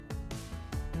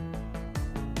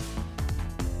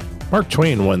Mark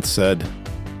Twain once said,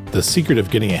 "The secret of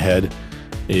getting ahead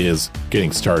is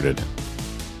getting started."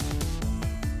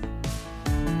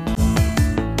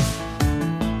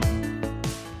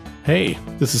 Hey,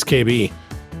 this is KB.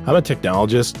 I'm a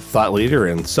technologist, thought leader,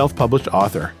 and self-published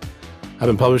author. I've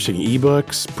been publishing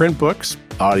ebooks, print books,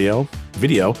 audio,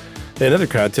 video, and other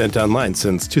content online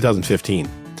since 2015.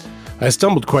 I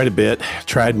stumbled quite a bit,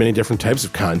 tried many different types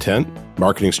of content,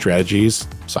 marketing strategies,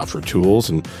 software tools,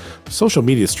 and social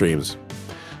media streams.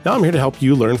 Now I'm here to help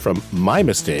you learn from my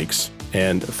mistakes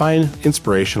and find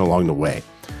inspiration along the way.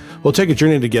 We'll take a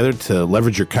journey together to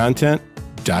leverage your content,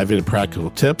 dive into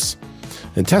practical tips,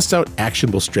 and test out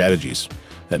actionable strategies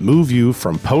that move you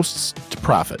from posts to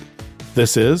profit.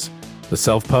 This is the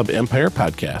Self-Pub Empire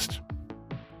Podcast.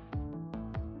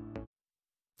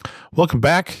 Welcome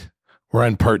back. We're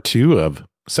on part 2 of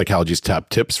Psychology's top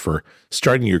tips for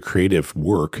starting your creative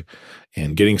work,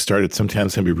 and getting started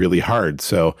sometimes can be really hard.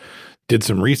 So did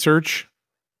some research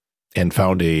and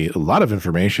found a lot of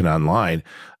information online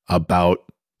about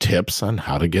tips on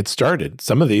how to get started.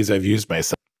 Some of these I've used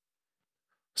myself.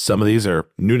 Some of these are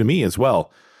new to me as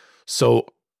well. So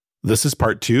this is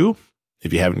part 2.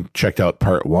 If you haven't checked out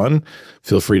part 1,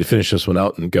 feel free to finish this one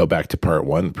out and go back to part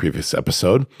 1, previous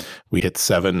episode. We hit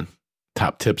 7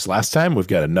 top tips last time. We've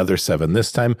got another 7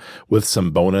 this time with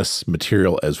some bonus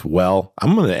material as well.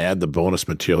 I'm going to add the bonus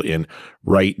material in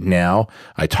right now.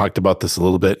 I talked about this a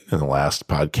little bit in the last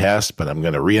podcast, but I'm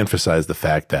going to reemphasize the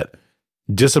fact that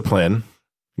discipline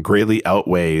greatly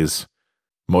outweighs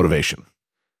motivation.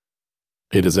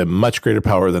 It is a much greater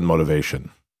power than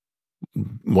motivation.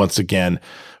 Once again,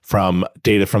 from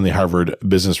data from the Harvard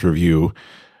Business Review,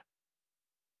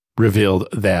 revealed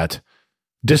that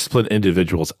disciplined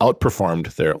individuals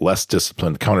outperformed their less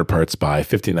disciplined counterparts by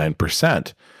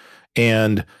 59%.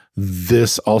 And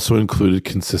this also included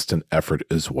consistent effort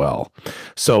as well.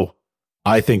 So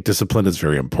I think discipline is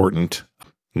very important.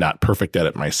 Not perfect at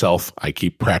it myself. I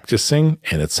keep practicing,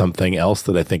 and it's something else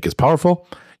that I think is powerful.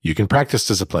 You can practice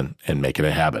discipline and make it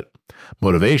a habit.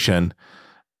 Motivation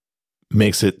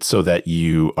makes it so that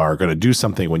you are going to do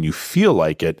something when you feel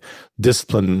like it.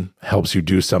 Discipline helps you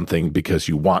do something because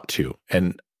you want to.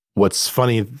 And what's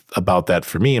funny about that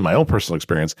for me in my own personal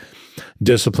experience,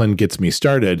 discipline gets me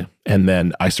started, and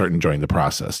then I start enjoying the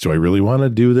process. Do I really want to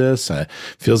do this?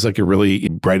 Feels like doing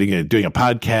a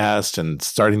podcast and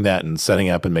starting that and setting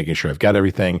up and making sure I've got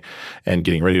everything and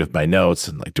getting ready with my notes.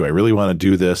 And like, do I really want to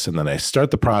do this? And then I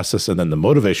start the process, and then the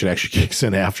motivation actually kicks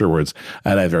in afterwards.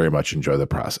 And I very much enjoy the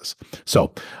process.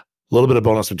 So a little bit of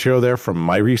bonus material there from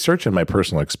my research and my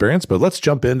personal experience, but let's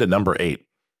jump into number 8.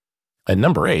 And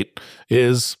number 8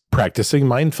 is practicing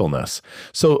mindfulness.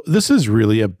 So this is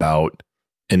really about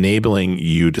enabling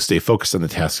you to stay focused on the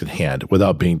task at hand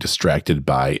without being distracted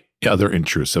by other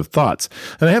intrusive thoughts.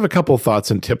 And I have a couple of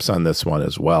thoughts and tips on this one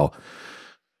as well.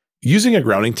 Using a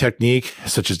grounding technique,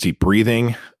 such as deep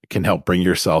breathing, can help bring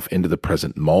yourself into the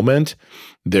present moment.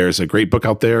 There's a great book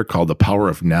out there called The Power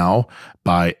of Now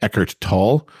by Eckhart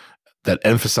Tolle that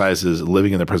emphasizes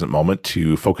living in the present moment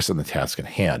to focus on the task at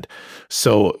hand.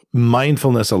 So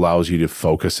mindfulness allows you to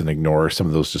focus and ignore some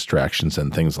of those distractions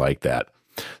and things like that.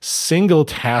 Single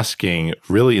tasking,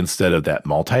 really, instead of that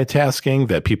multitasking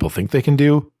that people think they can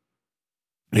do,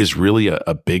 is really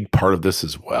a big part of this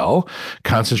as well.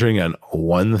 Concentrating on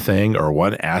one thing or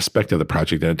one aspect of the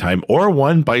project at a time, or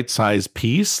one bite-sized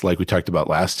piece, like we talked about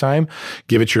last time,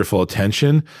 give it your full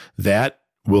attention. That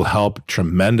will help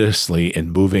tremendously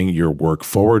in moving your work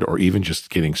forward, or even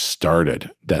just getting started,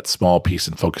 that small piece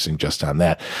and focusing just on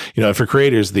that. For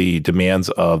creators, the demands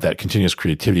of that continuous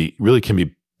creativity really can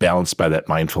be balanced by that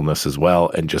mindfulness as well,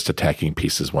 and just attacking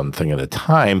pieces one thing at a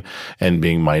time and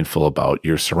being mindful about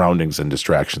your surroundings and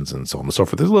distractions and so on and so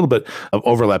forth. There's a little bit of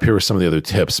overlap here with some of the other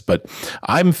tips, but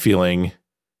I'm feeling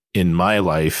in my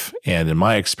life and in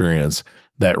my experience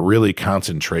that really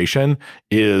concentration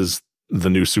is the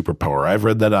new superpower. I've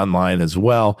read that online as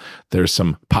well. There's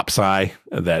some pop sci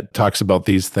that talks about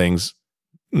these things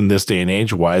in this day and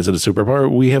age. Why is it a superpower?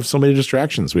 We have so many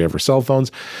distractions. We have our cell phones,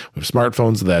 we have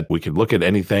smartphones that we can look at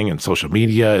anything, and social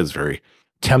media is very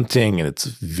tempting, and it's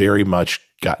very much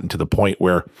gotten to the point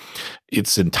where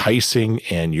it's enticing,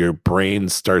 and your brain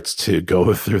starts to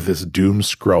go through this doom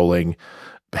scrolling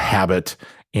habit,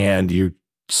 and you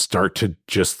start to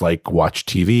just like watch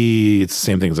TV. It's the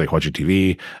same thing as like watching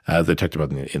TV, they talked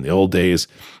about in the old days.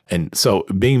 And so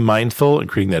being mindful and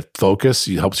creating that focus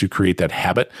helps you create that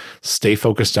habit. Stay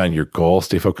focused on your goal,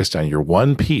 stay focused on your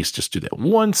one piece. Just do that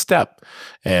one step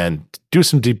and do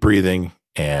some deep breathing,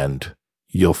 and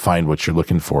you'll find what you're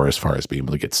looking for as far as being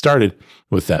able to get started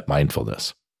with that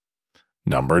mindfulness.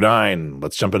 Number 9,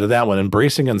 let's jump into that one.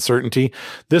 Embracing uncertainty.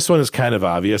 This one is kind of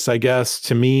obvious, I guess,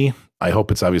 to me. I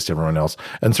hope it's obvious to everyone else.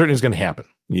 Uncertainty is going to happen.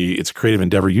 It's a creative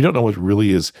endeavor. You don't know what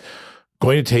really is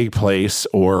going to take place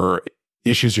or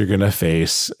issues you're going to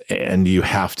face, and you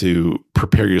have to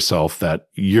prepare yourself that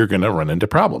you're going to run into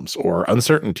problems or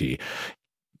uncertainty.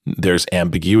 There's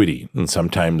ambiguity, and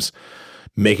sometimes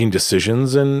making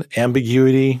decisions in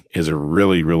ambiguity is a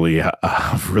really, really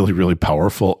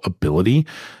powerful ability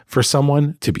for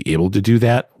someone to be able to do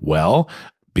that well,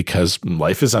 because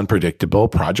life is unpredictable.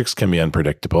 Projects can be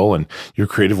unpredictable, and your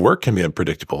creative work can be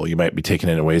unpredictable. You might be taken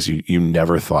in ways you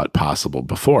never thought possible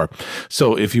before.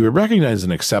 So if you recognize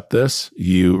and accept this,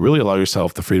 you really allow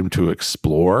yourself the freedom to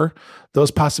explore those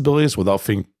possibilities without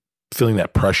feeling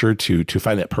that pressure to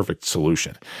find that perfect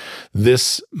solution.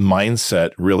 This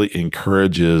mindset really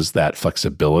encourages that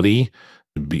flexibility,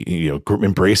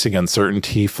 embracing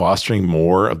uncertainty, fostering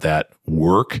more of that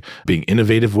work, being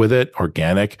innovative with it,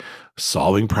 organic,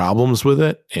 solving problems with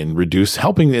it, and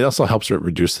it also helps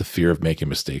reduce the fear of making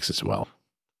mistakes as well.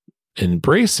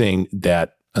 Embracing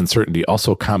that uncertainty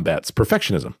also combats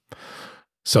perfectionism.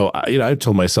 So, I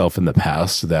told myself in the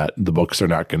past that the books are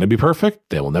not going to be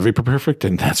perfect. They will never be perfect.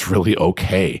 And that's really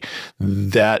okay.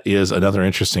 That is another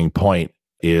interesting point,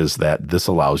 is that this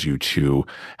allows you to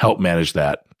help manage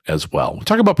that as well. We'll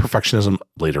talk about perfectionism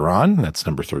later on. That's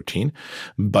number 13.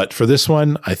 But for this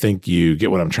one, I think you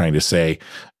get what I'm trying to say.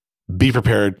 Be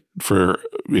prepared for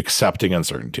accepting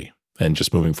uncertainty and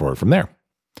just moving forward from there.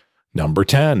 Number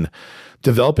 10,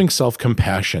 developing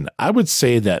self-compassion. I would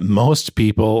say that most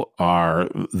people are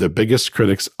the biggest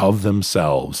critics of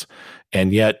themselves,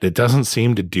 and yet it doesn't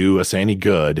seem to do us any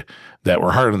good that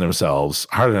we're hard on ourselves,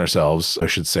 I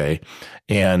should say,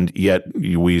 and yet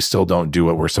we still don't do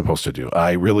what we're supposed to do.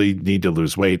 I really need to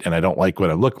lose weight, and I don't like what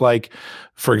I look like,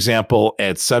 for example,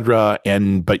 etc.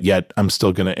 But yet I'm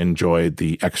still going to enjoy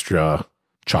the extra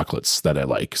chocolates that I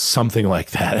like, something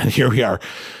like that. And here we are.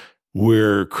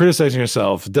 We're criticizing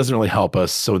ourselves. It doesn't really help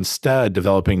us. So instead,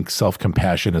 developing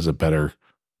self-compassion is a better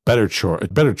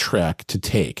track to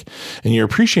take. And you're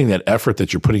appreciating that effort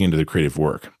that you're putting into the creative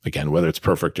work, again, whether it's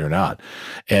perfect or not,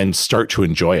 and start to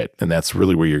enjoy it. And that's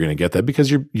really where you're going to get that, because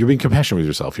you're being compassionate with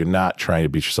yourself. You're not trying to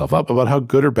beat yourself up about how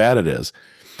good or bad it is.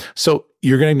 So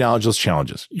you're going to acknowledge those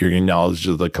challenges. You're going to acknowledge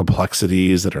the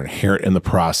complexities that are inherent in the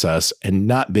process, and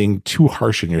not being too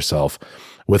harsh on yourself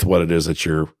with what it is that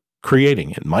you're creating.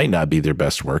 It might not be their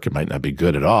best work. It might not be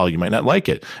good at all. You might not like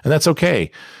it. And that's okay.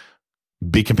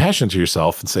 Be compassionate to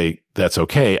yourself and say, that's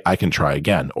okay. I can try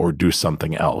again or do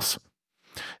something else.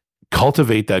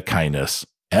 Cultivate that kindness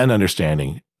and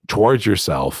understanding towards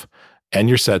yourself and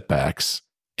your setbacks,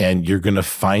 and you're going to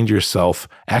find yourself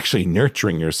actually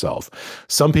nurturing yourself.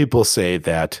 Some people say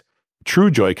that true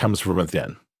joy comes from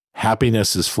within.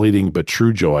 Happiness is fleeting, but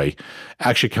true joy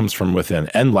actually comes from within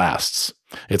and lasts.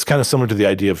 It's kind of similar to the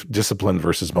idea of discipline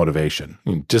versus motivation.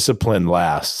 Discipline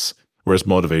lasts, whereas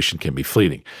motivation can be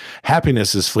fleeting.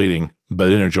 Happiness is fleeting,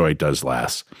 but inner joy does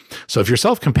last. So if you're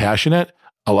self-compassionate,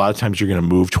 a lot of times you're going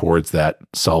to move towards that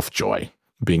self-joy,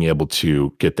 being able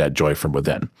to get that joy from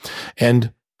within.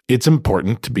 And it's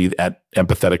important to be that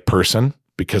empathetic person,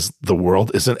 because the world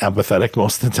isn't empathetic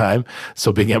most of the time.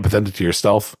 So being empathetic to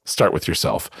yourself, start with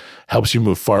yourself, helps you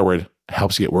move forward,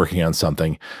 helps you get working on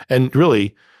something. And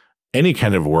really, any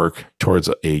kind of work towards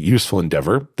a useful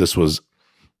endeavor. This was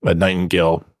a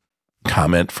Nightingale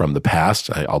comment from the past.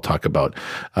 I'll talk about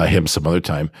him some other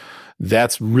time.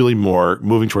 That's really more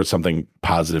moving towards something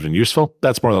positive and useful.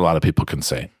 That's more than a lot of people can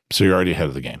say. So you're already ahead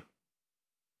of the game.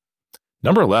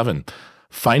 Number 11,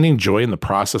 finding joy in the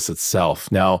process itself.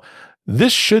 Now,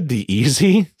 this should be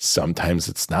easy. Sometimes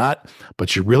it's not,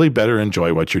 but you really better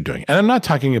enjoy what you're doing. And I'm not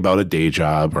talking about a day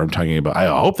job, or I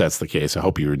hope that's the case. I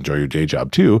hope you enjoy your day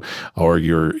job too, or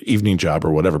your evening job or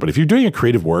whatever. But if you're doing a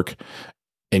creative work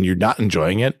and you're not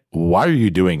enjoying it, why are you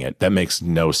doing it? That makes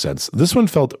no sense. This one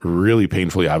felt really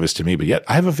painfully obvious to me, but yet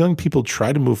I have a feeling people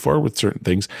try to move forward with certain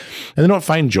things and they don't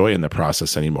find joy in the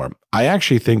process anymore. I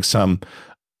actually think some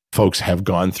folks have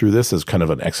gone through this as kind of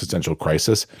an existential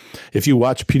crisis. If you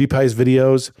watch PewDiePie's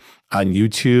videos on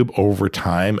YouTube over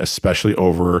time, especially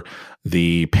over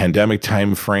the pandemic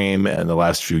time frame and the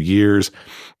last few years,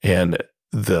 and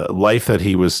the life that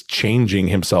he was changing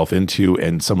himself into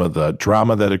and some of the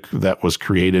drama that was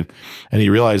created, and he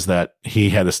realized that he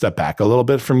had to step back a little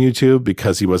bit from YouTube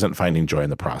because he wasn't finding joy in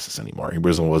the process anymore. He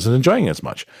wasn't enjoying it as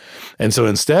much. And so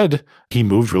instead, he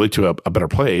moved really to a better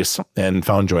place and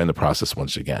found joy in the process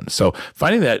once again. So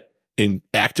finding that in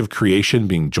active creation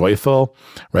being joyful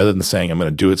rather than saying, I'm going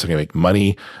to do it so I can make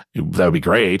money. That would be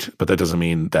great, but that doesn't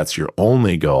mean that's your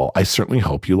only goal. I certainly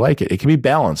hope you like it. It can be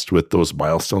balanced with those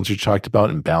milestones you talked about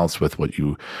and balanced with what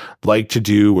you like to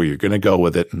do, where you're going to go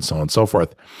with it, and so on and so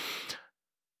forth.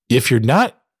 If you're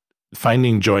not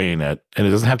finding joy in it, and it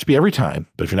doesn't have to be every time,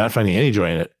 but if you're not finding any joy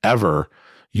in it ever,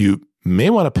 you may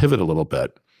want to pivot a little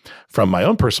bit. From my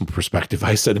own personal perspective,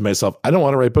 I said to myself, I don't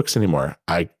want to write books anymore.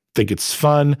 I think it's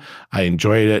fun. I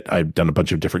enjoyed it. I've done a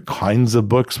bunch of different kinds of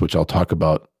books, which I'll talk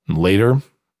about later,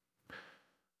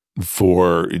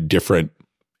 for different,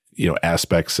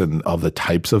 aspects and of the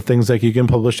types of things that you can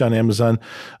publish on Amazon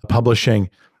Publishing.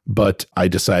 But I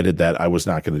decided that I was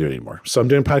not going to do it anymore. So I'm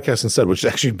doing podcasts instead, which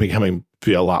is actually becoming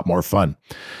a lot more fun.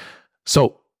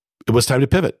 So it was time to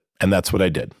pivot. And that's what I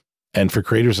did. And for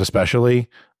creators especially,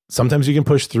 sometimes you can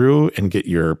push through and get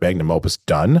your magnum opus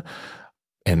done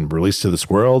and release to this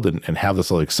world and have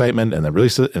this little excitement and then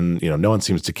release it. And, no one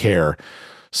seems to care.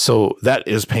 So that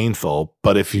is painful.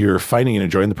 But if you're finding and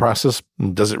enjoying the process,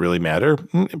 does it really matter?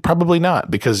 Probably not,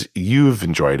 because you've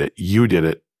enjoyed it. You did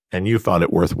it and you found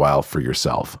it worthwhile for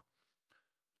yourself.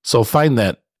 So find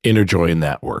that inner joy in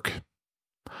that work.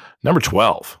 Number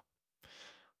 12,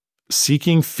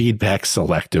 seeking feedback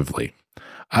selectively.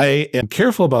 I am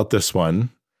careful about this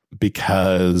one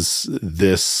because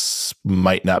this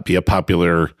might not be a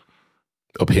popular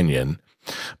opinion,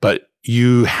 but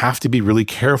you have to be really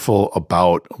careful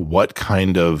about what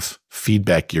kind of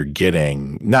feedback you're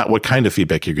getting, not what kind of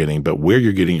feedback you're getting, but where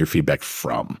you're getting your feedback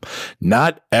from.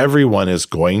 Not everyone is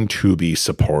going to be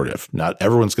supportive. Not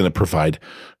everyone's going to provide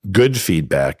good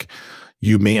feedback.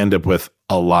 You may end up with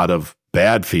a lot of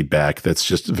bad feedback that's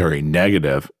just very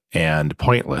negative and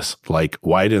pointless. Like,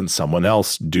 why didn't someone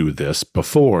else do this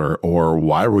before? Or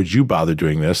why would you bother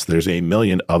doing this? There's a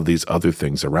million of these other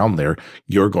things around there.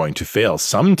 You're going to fail.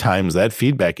 Sometimes that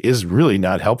feedback is really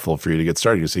not helpful for you to get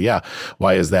started. You say, yeah,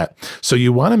 why is that? So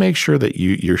you want to make sure that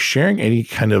you're sharing any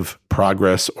kind of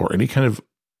progress or any kind of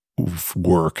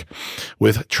work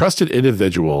with trusted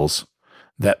individuals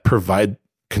that provide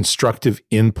constructive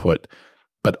input,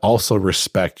 but also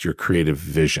respect your creative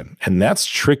vision. And that's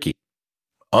tricky.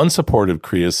 Unsupportive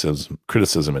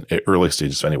criticism in early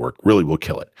stages of any work really will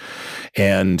kill it.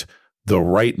 And the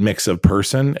right mix of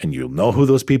person, and you'll know who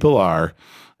those people are,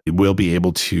 will be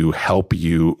able to help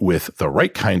you with the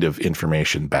right kind of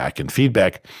information back and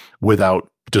feedback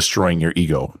without destroying your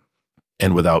ego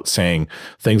and without saying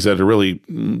things that are really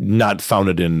not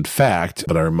founded in fact,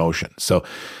 but are emotion. So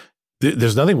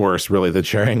there's nothing worse, really, than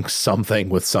sharing something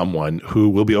with someone who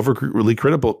will be overly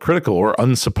critical or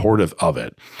unsupportive of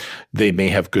it. They may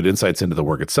have good insights into the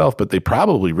work itself, but they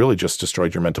probably really just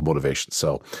destroyed your mental motivation.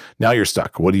 So now you're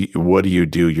stuck. What do you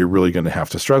do? You're really going to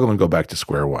have to struggle and go back to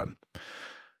square one.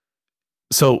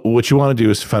 So what you want to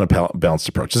do is find a balanced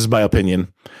approach. This is my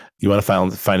opinion. You want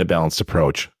to find a balanced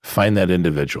approach. Find that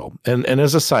individual. And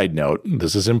as a side note,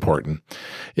 this is important.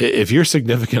 If your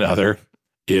significant other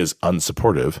is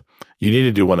unsupportive, you need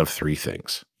to do one of three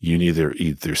things. You need to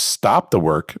either stop the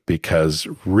work because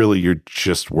really you're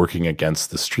just working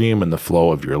against the stream and the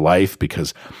flow of your life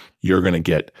because you're going to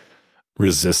get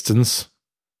resistance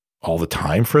all the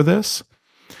time for this.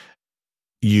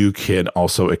 You can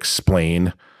also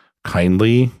explain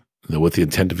kindly with the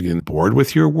intent of getting bored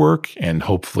with your work, and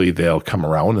hopefully they'll come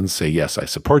around and say, yes, I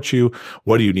support you.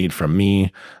 What do you need from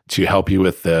me to help you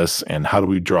with this? And how do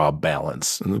we draw a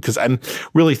balance? Because I'm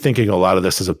really thinking a lot of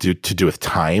this is to do with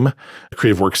time.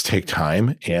 Creative works take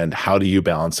time. And how do you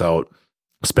balance out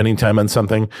spending time on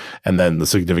something? And then the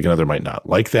significant other might not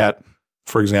like that,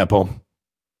 for example.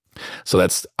 So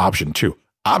that's option 2.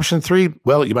 Option 3,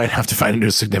 well, you might have to find a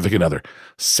new significant other.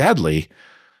 Sadly,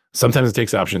 sometimes it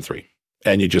takes option 3.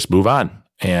 And you just move on.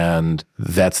 And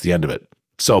that's the end of it.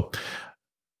 So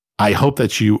I hope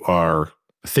that you are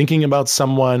thinking about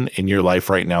someone in your life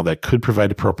right now that could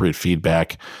provide appropriate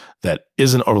feedback, that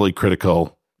isn't overly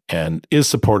critical and is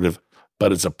supportive,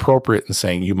 but is appropriate in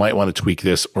saying you might want to tweak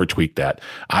this or tweak that.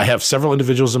 I have several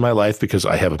individuals in my life because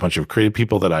I have a bunch of creative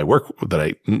people that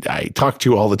I talk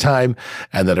to all the time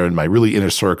and that are in my really inner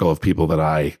circle of people that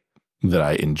I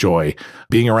enjoy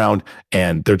being around,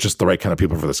 and they're just the right kind of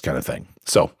people for this kind of thing.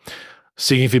 So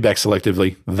seeking feedback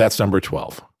selectively, that's number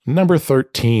 12. Number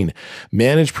 13,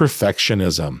 manage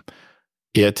perfectionism.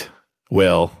 It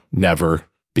will never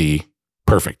be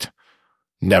perfect.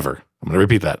 Never. I'm going to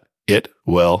repeat that. It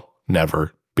will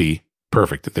never be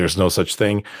perfect. There's no such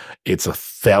thing. It's a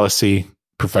fallacy.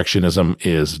 Perfectionism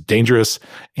is dangerous,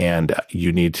 and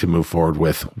you need to move forward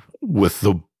with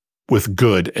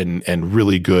good and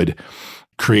really good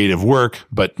creative work,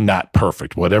 but not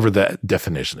perfect, whatever that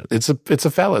definition is. It's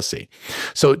a fallacy.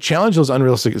 So challenge those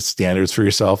unrealistic standards for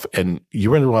yourself, and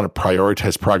you're going to want to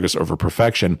prioritize progress over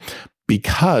perfection,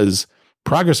 because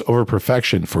progress over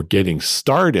perfection for getting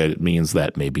started means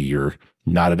that maybe you're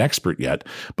not an expert yet,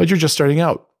 but you're just starting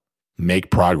out. Make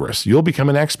progress. You'll become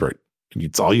an expert.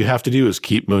 It's all you have to do is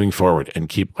keep moving forward and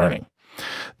keep learning.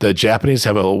 The Japanese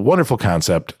have a wonderful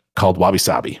concept called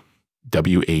wabi-sabi.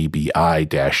 WABI-SABI.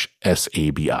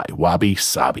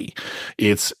 Wabi-sabi.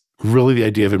 It's really the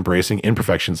idea of embracing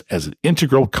imperfections as an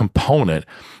integral component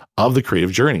of the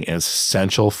creative journey, and it's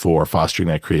essential for fostering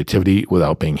that creativity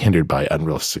without being hindered by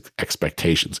unrealistic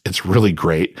expectations. It's really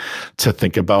great to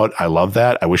think about. I love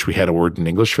that. I wish we had a word in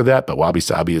English for that, but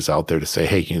wabi-sabi is out there to say,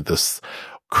 hey, this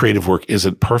creative work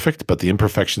isn't perfect, but the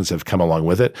imperfections have come along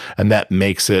with it, and that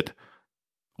makes it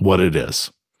what it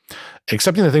is.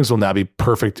 Accepting that things will not be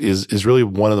perfect is really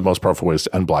one of the most powerful ways to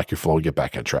unblock your flow and get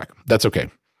back on track. That's okay.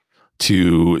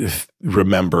 To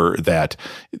remember that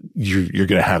you're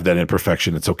going to have that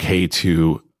imperfection. It's okay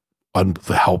to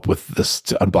help with this,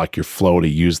 to unblock your flow, to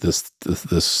use this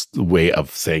way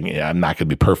of saying, yeah, I'm not going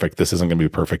to be perfect. This isn't going to be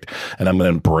perfect. And I'm going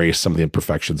to embrace some of the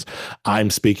imperfections. I'm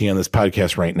speaking on this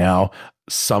podcast right now.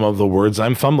 Some of the words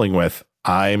I'm fumbling with,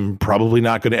 I'm probably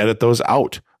not going to edit those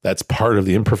out. That's part of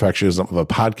the imperfectionism of a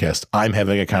podcast. I'm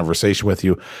having a conversation with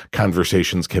you.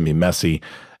 Conversations can be messy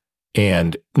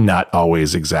and not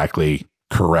always exactly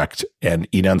correct and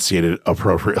enunciated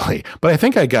appropriately. But I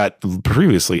think I got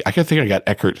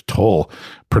Eckhart Tolle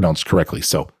pronounced correctly.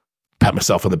 So pat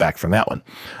myself on the back from that one.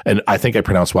 And I think I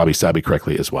pronounced wabi-sabi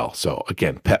correctly as well. So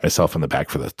again, pat myself on the back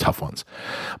for the tough ones.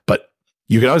 But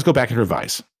you can always go back and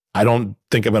revise. I don't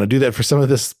think I'm going to do that for some of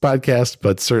this podcast,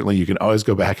 but certainly you can always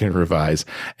go back and revise.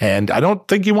 And I don't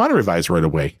think you want to revise right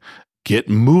away. Get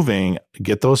moving,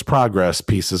 get those progress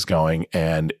pieces going,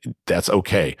 and that's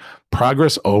okay.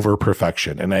 Progress over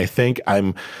perfection. And I think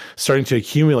I'm starting to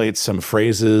accumulate some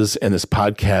phrases in this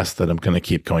podcast that I'm going to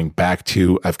keep going back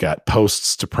to. I've got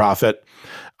posts to profit.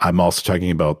 I'm also talking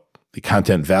about the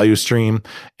content value stream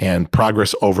and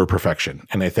progress over perfection.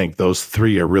 And I think those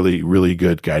three are really, really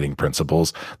good guiding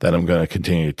principles that I'm going to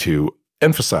continue to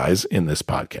emphasize in this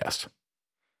podcast.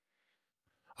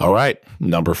 All right,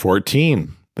 number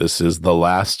 14. This is the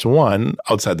last one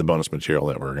outside the bonus material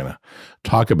that we're going to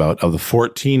talk about. Of the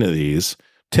 14 of these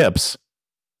tips,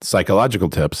 psychological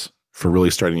tips for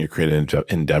really starting your creative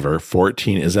endeavor,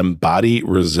 14 is embody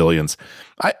resilience.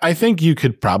 I think you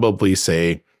could probably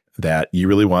say that you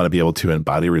really want to be able to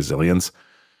embody resilience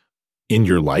in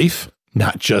your life,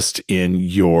 not just in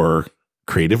your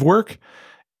creative work.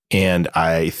 And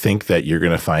I think that you're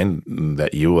going to find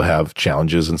that you will have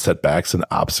challenges and setbacks and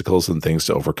obstacles and things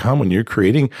to overcome when you're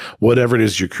creating whatever it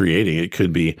is you're creating. It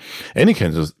could be any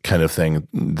kind of thing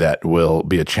that will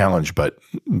be a challenge, but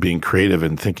being creative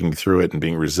and thinking through it and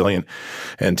being resilient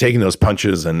and taking those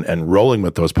punches and rolling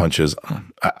with those punches,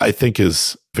 I think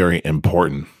is very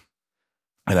important.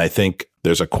 And I think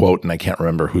there's a quote, and I can't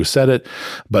remember who said it,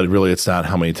 but really it's not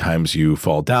how many times you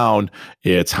fall down,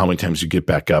 it's how many times you get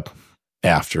back up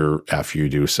after you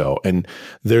do so. And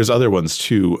there's other ones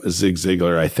too. Zig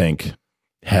Ziglar, I think,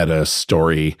 had a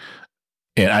story.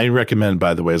 And I recommend,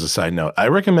 by the way, as a side note, I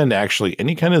recommend actually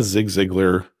any kind of Zig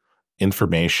Ziglar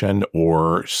information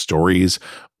or stories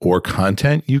or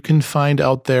content you can find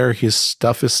out there. His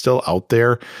stuff is still out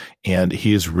there, and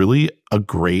he is really a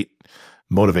great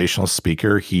motivational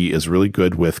speaker. He is really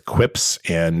good with quips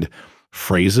and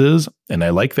phrases, and I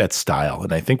like that style.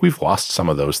 And I think we've lost some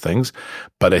of those things,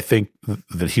 but I think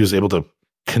that he was able to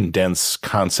condense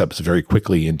concepts very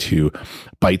quickly into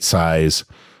bite-size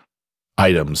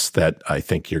items that I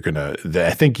think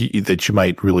that you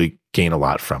might really gain a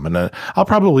lot from. And I'll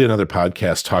probably another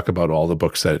podcast talk about all the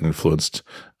books that influenced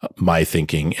my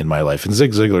thinking in my life. And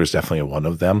Zig Ziglar is definitely one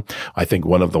of them. I think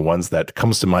one of the ones that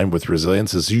comes to mind with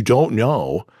resilience is you don't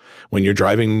know when you're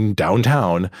driving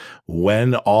downtown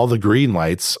when all the green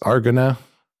lights are going to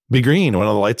be green, when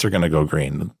all the lights are going to go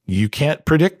green. You can't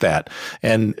predict that.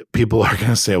 And people are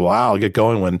going to say, well, I'll get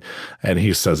going when, and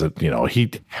he says it,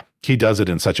 he does it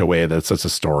in such a way that it's such a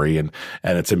story and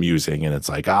it's amusing. And it's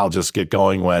like, I'll just get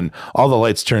going when all the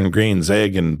lights turn green,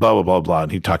 Zig, and blah, blah, blah, blah.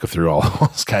 And he'd talk through all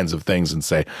those kinds of things and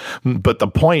say, but the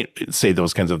point, say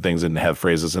those kinds of things and have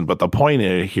phrases. But the point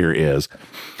here is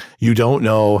you don't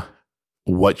know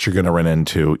what you're going to run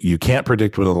into. You can't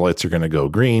predict when the lights are going to go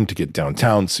green to get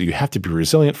downtown. So you have to be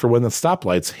resilient for when the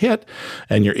stoplights hit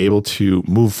and you're able to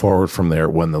move forward from there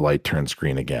when the light turns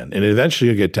green again. And eventually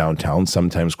you'll get downtown,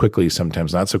 sometimes quickly,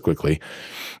 sometimes not so quickly.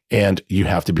 And you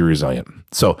have to be resilient.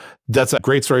 So that's a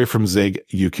great story from Zig.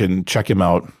 You can check him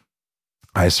out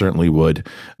I certainly would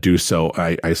do so.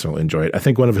 I certainly enjoy it. I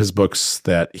think one of his books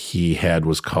that he had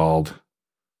was called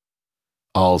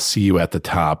I'll See You at the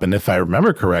Top. And if I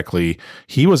remember correctly,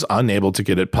 he was unable to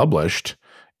get it published,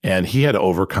 and he had to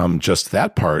overcome just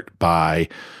that part by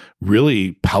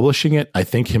really publishing it, I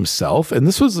think, himself. And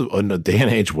this was in a day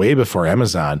and age way before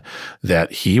Amazon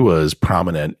that he was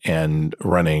prominent and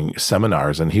running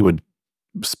seminars, and he would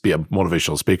be a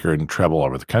motivational speaker and travel all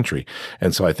over the country.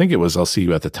 And so I think it was I'll See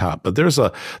You at the Top. But there's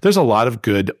a lot of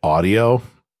good audio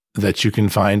that you can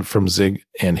find from Zig,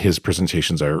 and his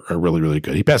presentations are really, really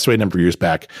good. He passed away a number of years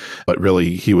back, but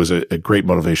really he was a great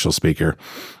motivational speaker,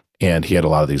 and he had a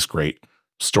lot of these great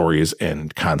stories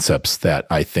and concepts that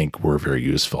I think were very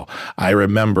useful. I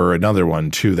remember another one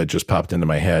too that just popped into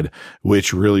my head,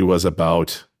 which really was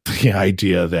about the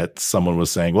idea that someone was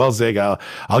saying, well, Zig,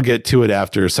 I'll get to it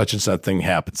after such and such thing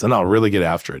happens, and I'll really get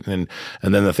after it. And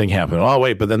then the thing happened. Oh,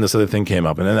 wait, but then this other thing came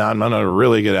up, and then I'm going to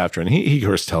really get after it. And he of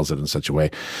course tells it in such a way.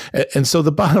 And so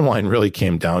the bottom line really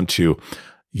came down to,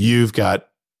 you've got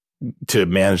to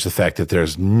manage the fact that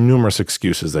there's numerous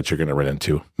excuses that you're going to run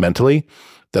into mentally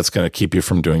that's going to keep you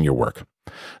from doing your work.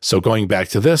 So going back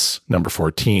to this, number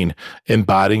 14,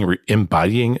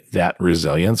 embodying that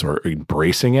resilience or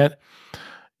embracing it,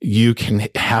 you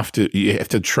have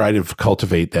to try to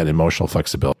cultivate that emotional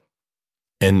flexibility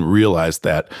and realize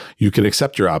that you can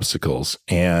accept your obstacles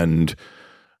and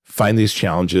find these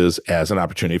challenges as an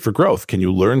opportunity for growth. Can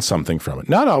you learn something from it?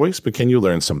 Not always, but can you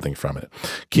learn something from it?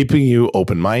 Keeping you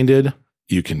open-minded,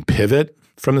 you can pivot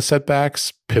from the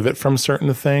setbacks, pivot from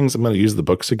certain things. I'm going to use the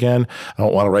books again. I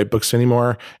don't want to write books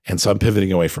anymore. And so I'm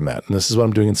pivoting away from that. And this is what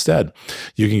I'm doing instead.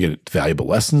 You can get valuable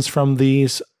lessons from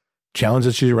these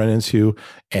challenges that you run into,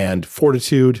 and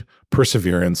fortitude,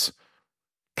 perseverance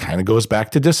kind of goes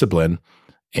back to discipline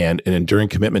and an enduring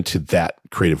commitment to that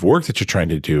creative work that you're trying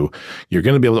to do. You're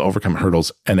going to be able to overcome hurdles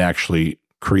and actually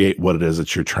create what it is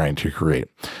that you're trying to create.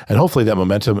 And hopefully that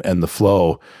momentum and the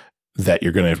flow that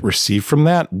you're going to receive from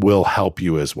that will help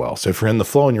you as well. So if you're in the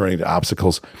flow and you're running into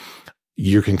obstacles,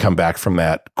 you can come back from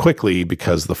that quickly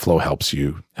because the flow helps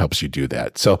you do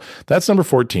that. So that's number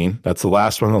 14. That's the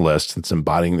last one on the list. It's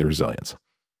embodying the resilience.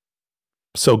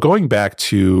 So going back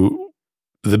to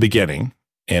the beginning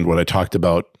and what I talked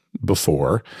about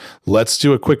before, let's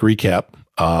do a quick recap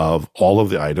of all of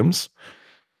the items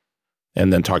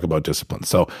and then talk about discipline.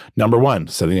 So number 1,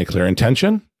 setting a clear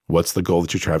intention. What's the goal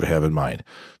that you try to have in mind?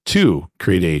 2,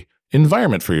 create a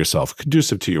environment for yourself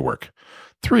conducive to your work.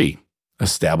 3,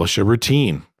 establish a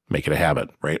routine, make it a habit,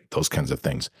 right? Those kinds of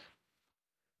things.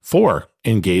 4,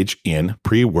 engage in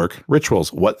pre-work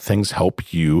rituals. What things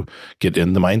help you get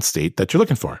in the mind state that you're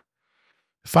looking for?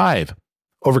 5,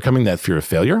 overcoming that fear of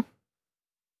failure.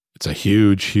 It's a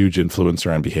huge, huge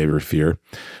influencer on behavior fear.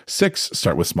 6,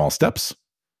 start with small steps,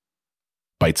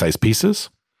 bite-sized pieces.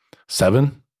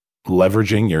 7,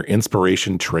 leveraging your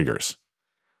inspiration triggers.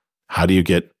 How do you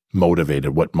get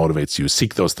motivated? What motivates you?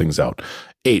 Seek those things out.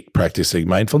 8, practicing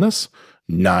mindfulness.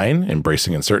 9,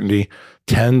 embracing uncertainty.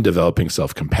 10, developing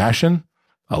self-compassion.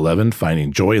 11,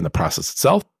 finding joy in the process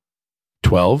itself.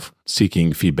 12,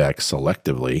 seeking feedback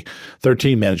selectively.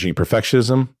 13, managing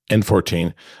perfectionism. And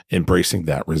 14, embracing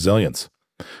that resilience.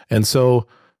 And so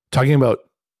talking about,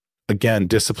 again,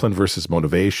 discipline versus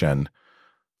motivation,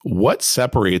 what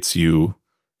separates you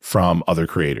from other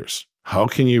creators? How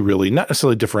can you really not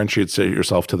necessarily differentiate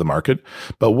yourself to the market,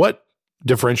 but what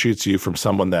differentiates you from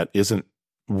someone that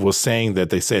was saying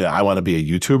that they say that I want to be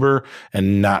a YouTuber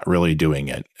and not really doing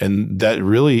it? And that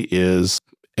really is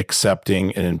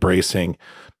accepting and embracing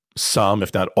some,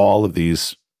 if not all of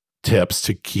these tips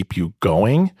to keep you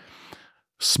going,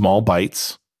 small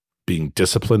bites, being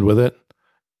disciplined with it,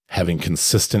 having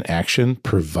consistent action,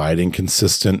 providing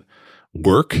consistent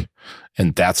work.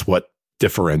 And that's what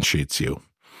differentiates you.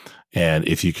 And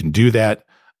if you can do that,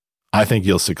 I think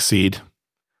you'll succeed.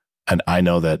 And I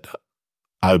know that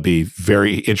I would be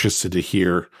very interested to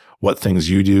hear what things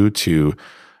you do to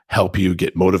help you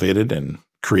get motivated and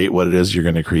create what it is you're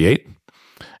going to create.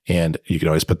 And you can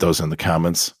always put those in the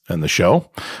comments in the show.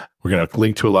 We're going to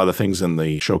link to a lot of things in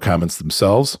the show comments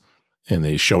themselves, in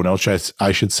the show notes,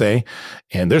 I should say.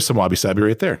 And there's some wabi-sabi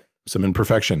right there, some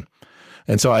imperfection.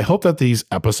 And so I hope that these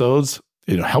episodes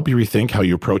help you rethink how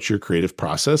you approach your creative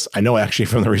process. I know actually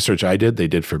from the research I did, they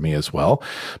did for me as well.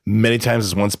 Many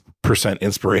times it's 1%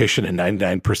 inspiration and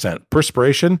 99%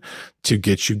 perspiration to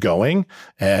get you going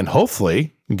and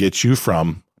hopefully get you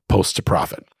from post to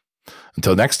profit.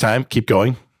 Until next time, keep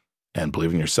going and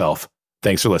believe in yourself.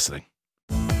 Thanks for listening.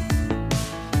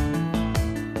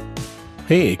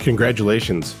 Hey,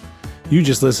 congratulations. You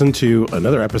just listened to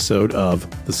another episode of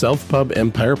the Self-Pub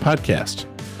Empire podcast.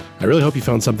 I really hope you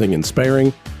found something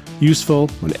inspiring, useful,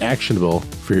 and actionable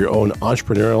for your own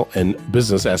entrepreneurial and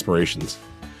business aspirations.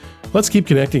 Let's keep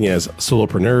connecting as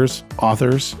solopreneurs,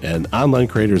 authors, and online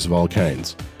creators of all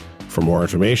kinds. For more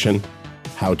information,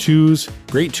 how-tos,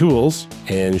 great tools,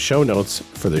 and show notes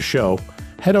for the show,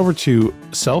 head over to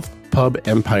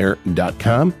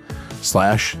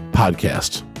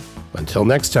selfpubempire.com/podcast. Until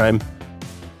next time,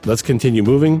 let's continue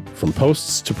moving from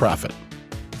posts to profit.